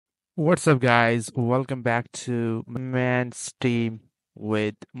What's up, guys? Welcome back to Man's Team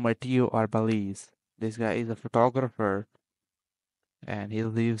with Mateo Arbelaez. This guy is a photographer and he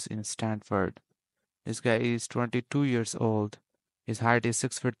lives in Stanford. This guy is 22 years old. His height is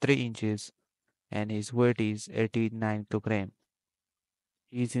 6 feet 3 inches and his weight is 89 kilograms.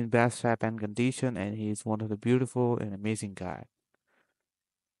 He's in best shape and condition and he is one of the beautiful and amazing guy.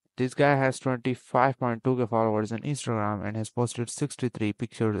 This guy has 25.2k followers on Instagram and has posted 63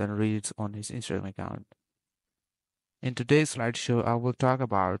 pictures and reels on his Instagram account. In today's slideshow, I will talk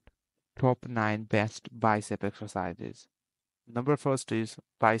about top 9 best bicep exercises. Number first is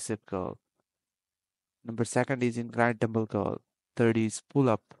bicep curl. Number second is incline dumbbell curl. Third is pull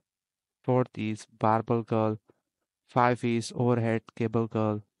up. Fourth is barbell curl. Five is overhead cable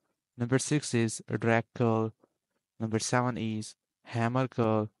curl. Number six is drag curl. Number seven is hammer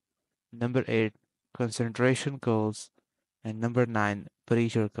curl. Number eight, concentration curls. And number nine,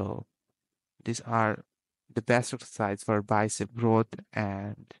 pressure curl. These are the best exercise for bicep growth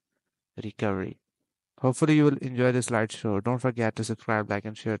and recovery. Hopefully, you will enjoy the slideshow. Don't forget to subscribe, like,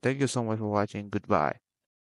 and share. Thank you so much for watching. Goodbye.